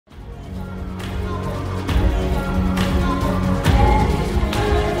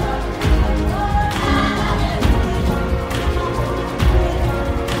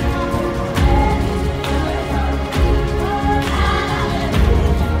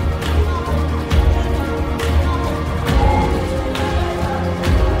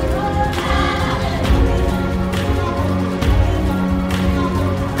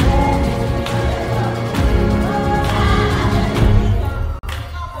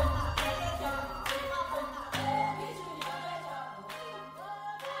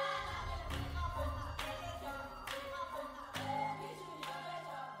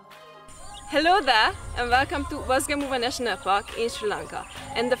Hello there and welcome to Wasgamuwa National Park in Sri Lanka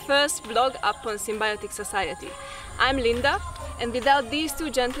and the first vlog up on Symbiotic Society. I'm Linda and without these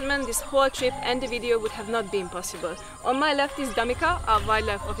two gentlemen this whole trip and the video would have not been possible. On my left is Damika, our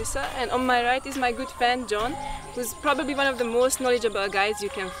wildlife officer, and on my right is my good friend John, who's probably one of the most knowledgeable guides you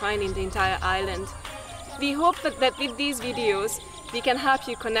can find in the entire island. We hope that with these videos we can help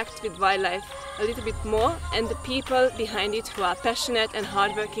you connect with wildlife a little bit more and the people behind it who are passionate and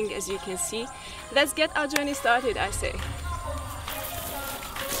hardworking, as you can see. Let's get our journey started, I say.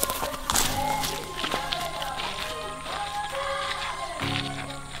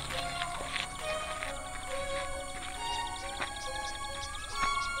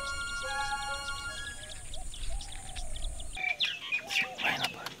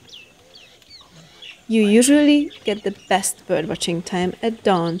 You usually get the best birdwatching time at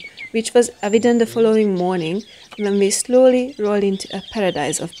dawn, which was evident the following morning when we slowly rolled into a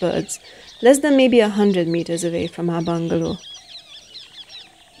paradise of birds, less than maybe 100 meters away from our bungalow.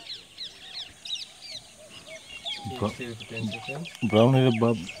 Brown-headed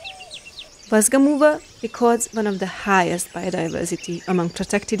bob. Wasgamuwa records one of the highest biodiversity among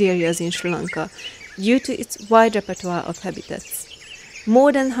protected areas in Sri Lanka due to its wide repertoire of habitats.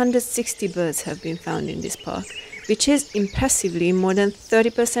 More than 160 birds have been found in this park, which is impressively more than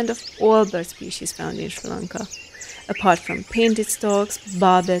 30% of all bird species found in Sri Lanka. Apart from painted storks,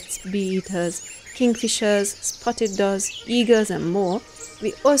 barbets, bee-eaters, kingfishers, spotted doves, eagles and more,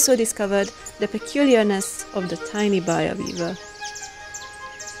 we also discovered the peculiar nests of the tiny Baya Weaver.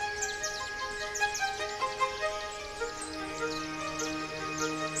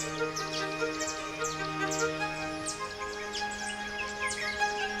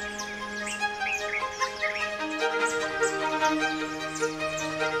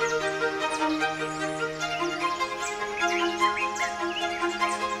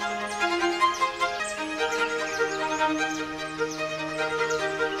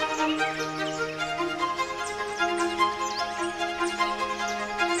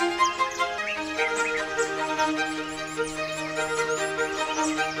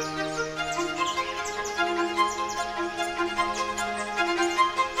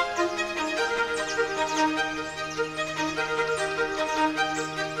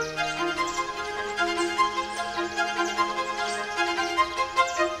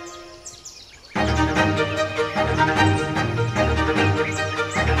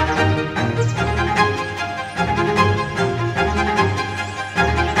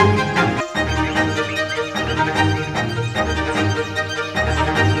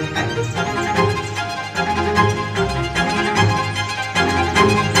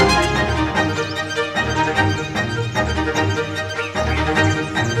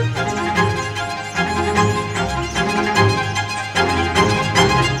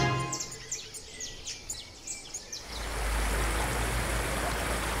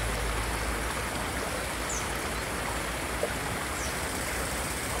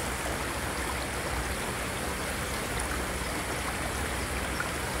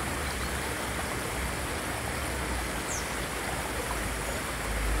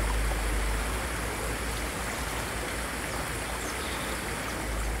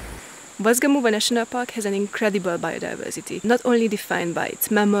 Wasgamuwa National Park has an incredible biodiversity, not only defined by its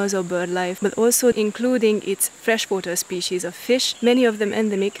mammals or bird life, but also including its freshwater species of fish, many of them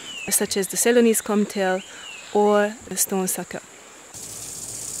endemic, such as the Ceylonese comtail or the stone sucker.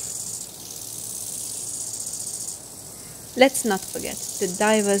 Let's not forget the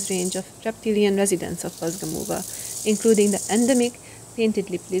diverse range of reptilian residents of Wasgamuwa, including the endemic painted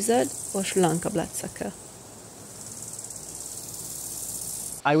lip lizard or Sri Lanka bloodsucker.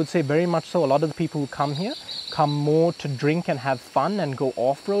 I would say very much so. A lot of the people who come here come more to drink and have fun and go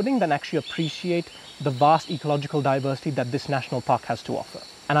off-roading than actually appreciate the vast ecological diversity that this national park has to offer.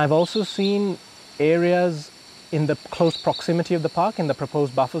 And I've also seen areas in the close proximity of the park, in the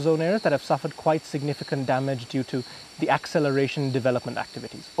proposed buffer zone areas, that have suffered quite significant damage due to the acceleration in development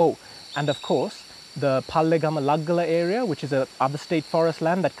activities. Oh, and of course, the Pallegama Laggala area, which is a other state forest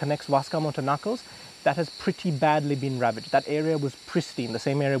land that connects Wasgamuwa to Knuckles, that has pretty badly been ravaged. That area was pristine, the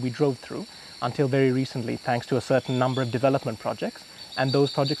same area we drove through, until very recently, thanks to a certain number of development projects. And those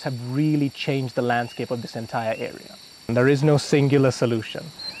projects have really changed the landscape of this entire area. And there is no singular solution.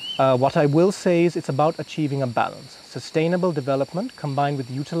 What I will say is it's about achieving a balance. Sustainable development combined with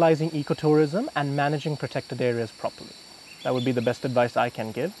utilizing ecotourism and managing protected areas properly. That would be the best advice I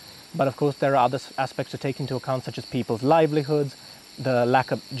can give. But of course, there are other aspects to take into account, such as people's livelihoods, the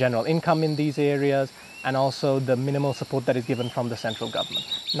lack of general income in these areas, and also the minimal support that is given from the central government.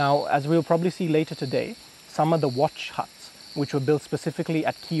 Now, as we'll probably see later today, some of the watch huts which were built specifically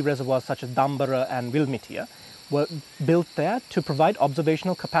at key reservoirs such as Dambara and Wilmitia, were built there to provide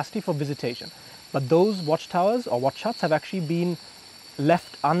observational capacity for visitation. But those watchtowers or watch huts have actually been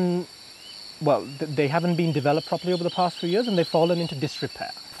left they haven't been developed properly over the past few years, and they've fallen into disrepair.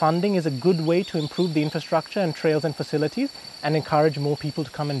 Funding is a good way to improve the infrastructure and trails and facilities and encourage more people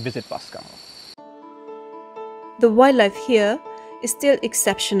to come and visit Wasgamuwa. The wildlife here is still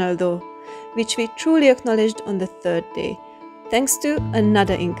exceptional though, which we truly acknowledged on the third day, thanks to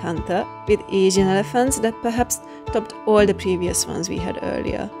another encounter with Asian elephants that perhaps topped all the previous ones we had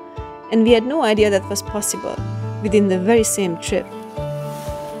earlier. And we had no idea that was possible within the very same trip.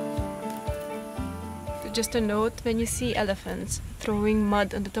 Just a note, when you see elephants throwing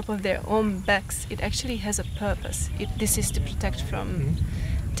mud on the top of their own backs, it actually has a purpose. This is to protect from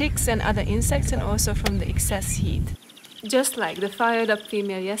ticks and other insects, and also from the excess heat. Just like the fired up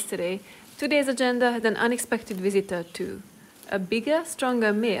female yesterday, today's agenda had an unexpected visitor too. A bigger,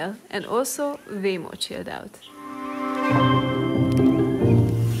 stronger male, and also way more chilled out.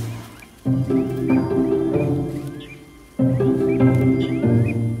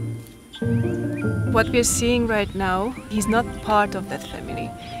 What we're seeing right now, he's not part of that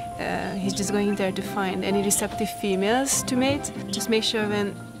family. He's just going there to find any receptive females to mate. Just make sure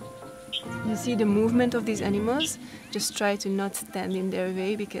when you see the movement of these animals, just try to not stand in their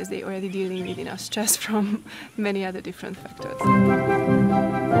way, because they're already dealing with enough stress from many other different factors.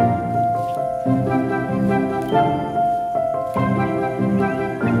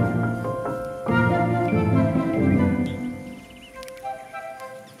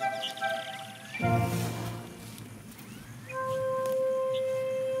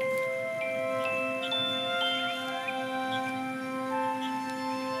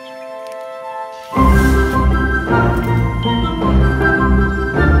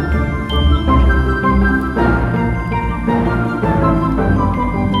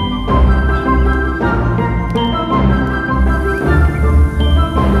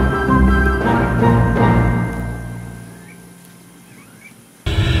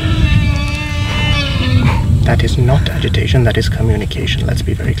 That is not agitation, that is communication. Let's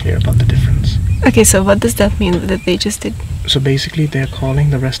be very clear about the difference. Okay, so what does that mean that they just did? So basically they're calling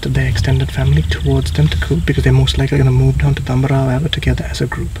the rest of their extended family towards them to cook, because they're most likely going to move down to Dambara or Ava together as a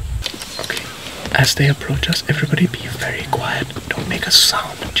group. Okay. As they approach us, everybody be very quiet. Don't make a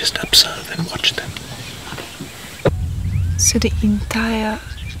sound. Just observe and watch them. So the entire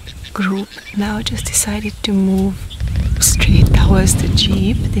group now just decided to move straight towards the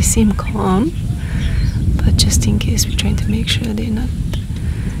jeep. They seem calm, but just in case, we're trying to make sure they're not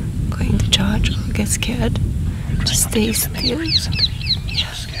going to charge or get scared. Just stay still. Yeah.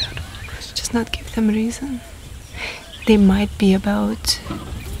 Just not give them a reason. They might be about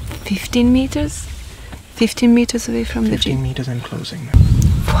 15 meters away from the jeep. 15 meters and closing.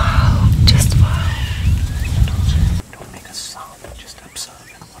 Wow, just wow. Don't make a sound, just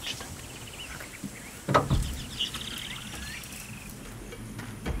observe and watch them.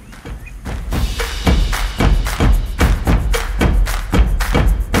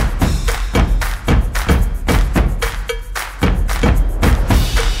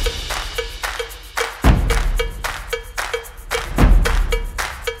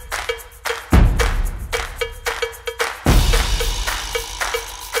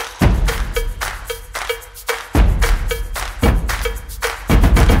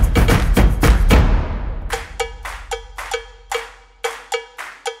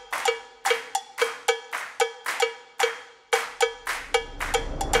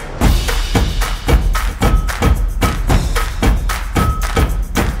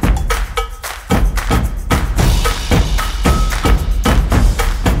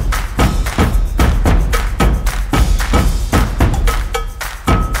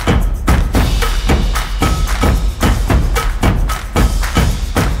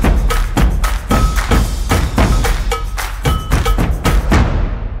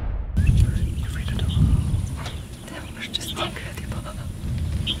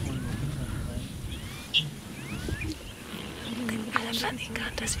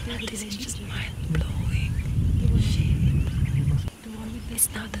 This is just mind-blowing. It's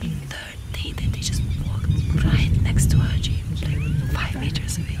now the third day that they just walked right next to our jeep, like 5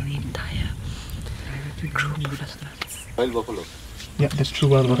 meters away, the entire group of elephants. Wild buffalo. Yeah, there's true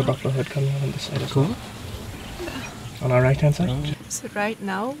wild water buffalo herd coming on this side as well. On our right-hand side. So right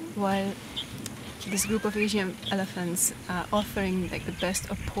now, while this group of Asian elephants are offering like the best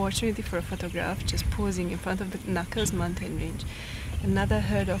opportunity for a photograph, just posing in front of the Knuckles mountain range, Another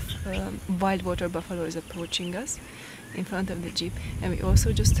herd of wild water buffalo is approaching us in front of the jeep, and we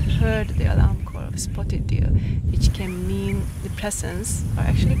also just heard the alarm call of spotted deer, which can mean the presence, or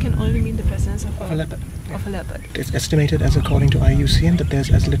actually can only mean the presence of a leopard. Of a leopard. It's estimated, as according to IUCN, that there's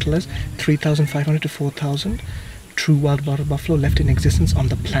as little as 3,500 to 4,000 true wild water buffalo left in existence on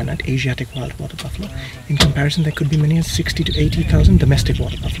the planet, Asiatic wild water buffalo. In comparison, there could be many as 60 to 80,000 domestic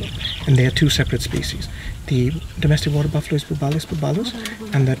water buffalo, and they are two separate species. The domestic water buffalo is Bubalis bubalus,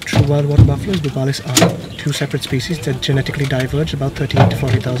 and the true wild water buffalo is Bubalis alba, two separate species that genetically diverged about 38 to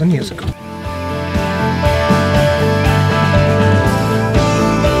 40,000 years ago.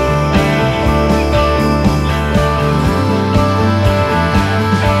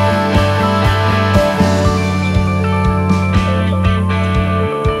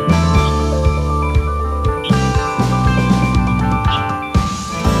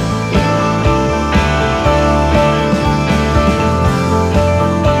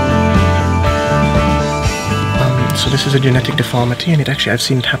 This is a genetic deformity, and I've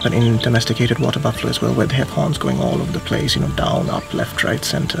seen it happen in domesticated water buffalo as well, where they have horns going all over the place, down, up, left, right,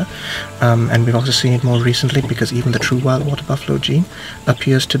 center. And we've also seen it more recently because even the true wild water buffalo gene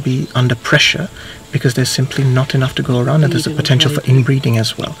appears to be under pressure because there's simply not enough to go around, and there's a potential for inbreeding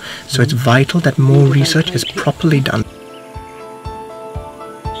as well. So it's vital that more research is properly done.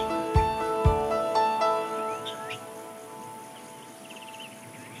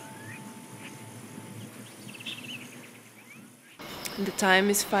 The time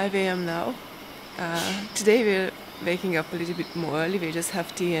is 5 a.m. now. Today we're waking up a little bit more early. We just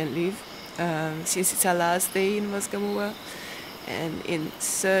have tea and leave since it's our last day in Wasgamuwa, and in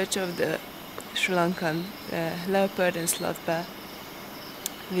search of the Sri Lankan leopard and sloth bear.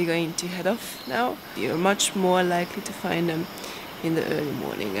 We're going to head off now. You're much more likely to find them in the early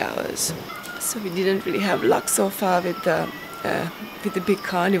morning hours. So we didn't really have luck so far with the big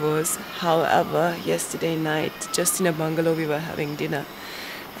carnivores. However, yesterday night, just in a bungalow, we were having dinner,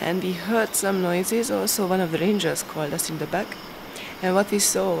 and we heard some noises. Also, one of the rangers called us in the back, and what we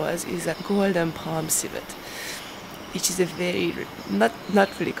saw is a Golden Palm Civet, which is a very not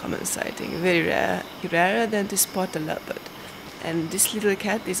really common sighting, very rare, rarer than to spot a leopard. And this little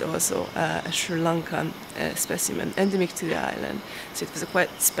cat is also a Sri Lankan specimen, endemic to the island. So it was a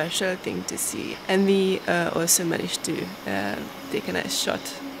quite special thing to see. And we also managed to take a nice shot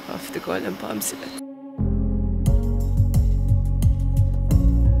of the Golden Palm Civet.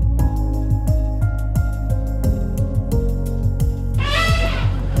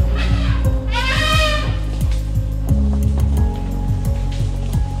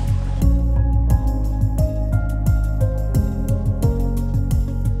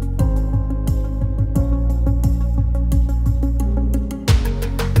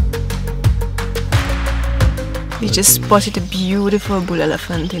 We just spotted a beautiful bull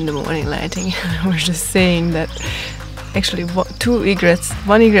elephant in the morning lighting. I was just saying that actually two egrets,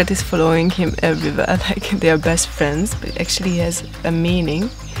 one egret is following him everywhere, like they are best friends, but it actually has a meaning.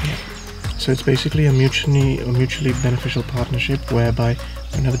 Yeah. So it's basically a mutually beneficial partnership whereby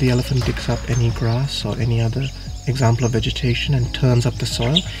whenever the elephant digs up any grass or any other example of vegetation and turns up the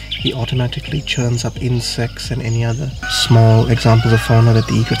soil, he automatically churns up insects and any other small examples of fauna that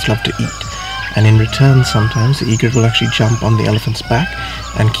the egrets love to eat. And in return, sometimes the egret will actually jump on the elephant's back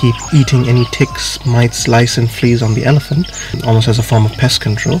and keep eating any ticks, mites, lice and fleas on the elephant, almost as a form of pest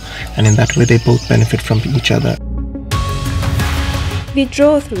control, and in that way they both benefit from each other. We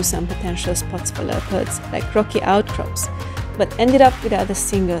drove through some potential spots for leopards, like rocky outcrops, but ended up without a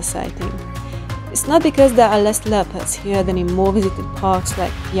single sighting. It's not because there are less leopards here than in more visited parks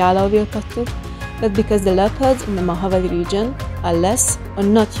like Yala, but because the leopards in the Mahavali region are less or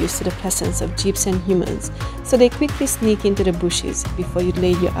not used to the presence of jeeps and humans, so they quickly sneak into the bushes before you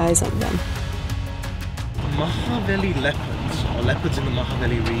lay your eyes on them. Mahavali leopards, or leopards in the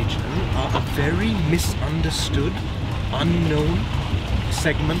Mahavali region, are a very misunderstood, unknown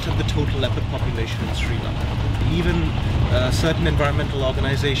segment of the total leopard population in Sri Lanka. Even certain environmental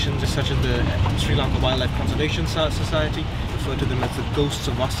organizations such as the Sri Lanka Wildlife Conservation Society refer to them as the ghosts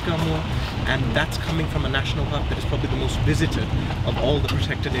of Wasgamuwa, and that's coming from a national park that is probably the most visited of all the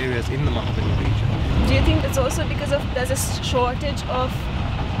protected areas in the Mahavali region. Do you think that's also because of there's a shortage of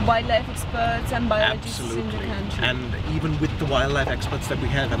wildlife experts and biologists in the country? And even with the wildlife experts that we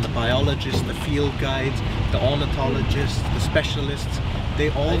have, and the biologists, the field guides, the ornithologists, the specialists, they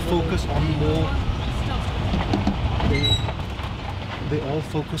all focus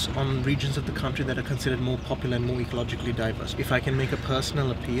on regions of the country that are considered more popular and more ecologically diverse. If I can make a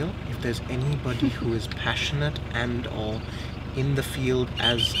personal appeal, if there's anybody who is passionate and or in the field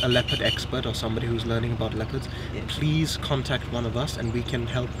as a leopard expert or somebody who's learning about leopards, please contact one of us and we can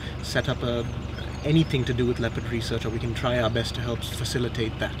help set up anything to do with leopard research, or we can try our best to help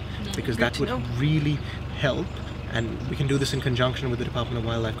facilitate that, because that would really help. And we can do this in conjunction with the Department of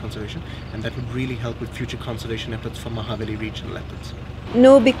Wildlife Conservation, and that would really help with future conservation efforts for Mahaveli regional leopards.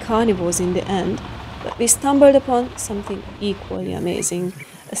 No big carnivores in the end, but we stumbled upon something equally amazing,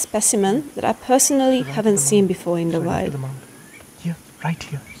 a specimen that I personally haven't seen before in the wild. Here, right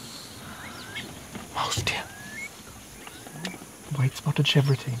here. Mouse deer. White-spotted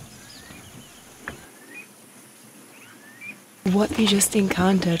chevrotain. What we just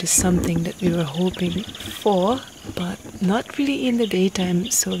encountered is something that we were hoping for, but not really in the daytime.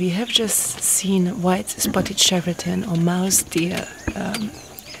 So we have just seen white-spotted chevrotain or mouse deer,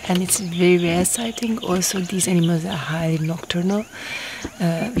 and it's a very rare sighting. Also, these animals are highly nocturnal,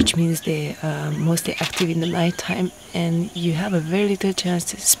 which means they are mostly active in the nighttime, and you have a very little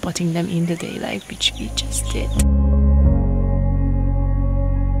chance of spotting them in the daylight, which we just did.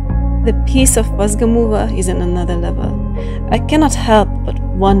 The peace of Wasgamuwa is on another level. I cannot help but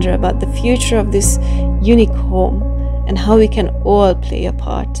wonder about the future of this unique home and how we can all play a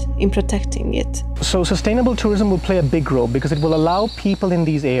part in protecting it. So sustainable tourism will play a big role because it will allow people in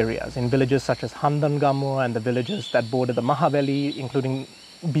these areas, in villages such as Handangamua and the villages that border the Mahaveli, including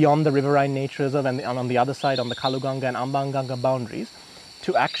beyond the riverine nature reserve and on the other side on the Kaluganga and Ambanganga boundaries,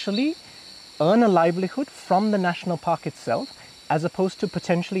 to actually earn a livelihood from the national park itself, as opposed to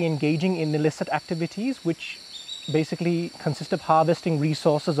potentially engaging in illicit activities which basically consist of harvesting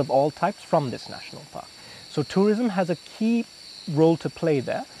resources of all types from this national park. So tourism has a key role to play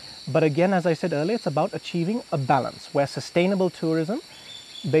there, but again, as I said earlier, it's about achieving a balance where sustainable tourism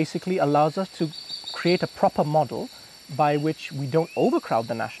basically allows us to create a proper model by which we don't overcrowd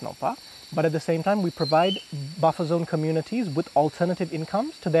the national park, but at the same time we provide buffer zone communities with alternative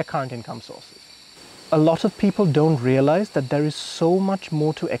incomes to their current income sources. A lot of people don't realize that there is so much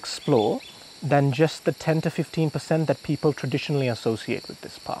more to explore than just the 10 to 15% that people traditionally associate with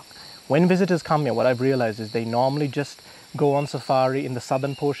this park. When visitors come here, what I've realized is they normally just go on safari in the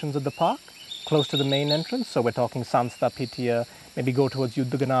southern portions of the park, close to the main entrance. So we're talking Sanstha Pitya, maybe go towards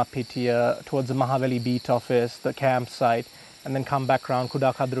Yuddhagana Pitya, towards the Mahaveli beat office, the campsite, and then come back around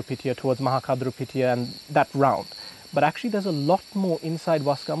Kudakadru Pitya towards Mahakadru Pitya and that round. But actually there's a lot more inside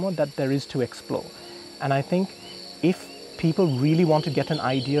Wasgamuwa that there is to explore. And I think if people really want to get an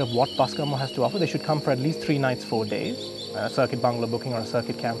idea of what Wasgamuwa has to offer, they should come for at least 3 nights, 4 days, a circuit bungalow booking or a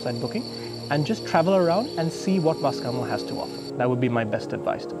circuit campsite booking, and just travel around and see what Wasgamuwa has to offer. That would be my best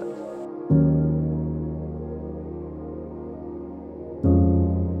advice to them.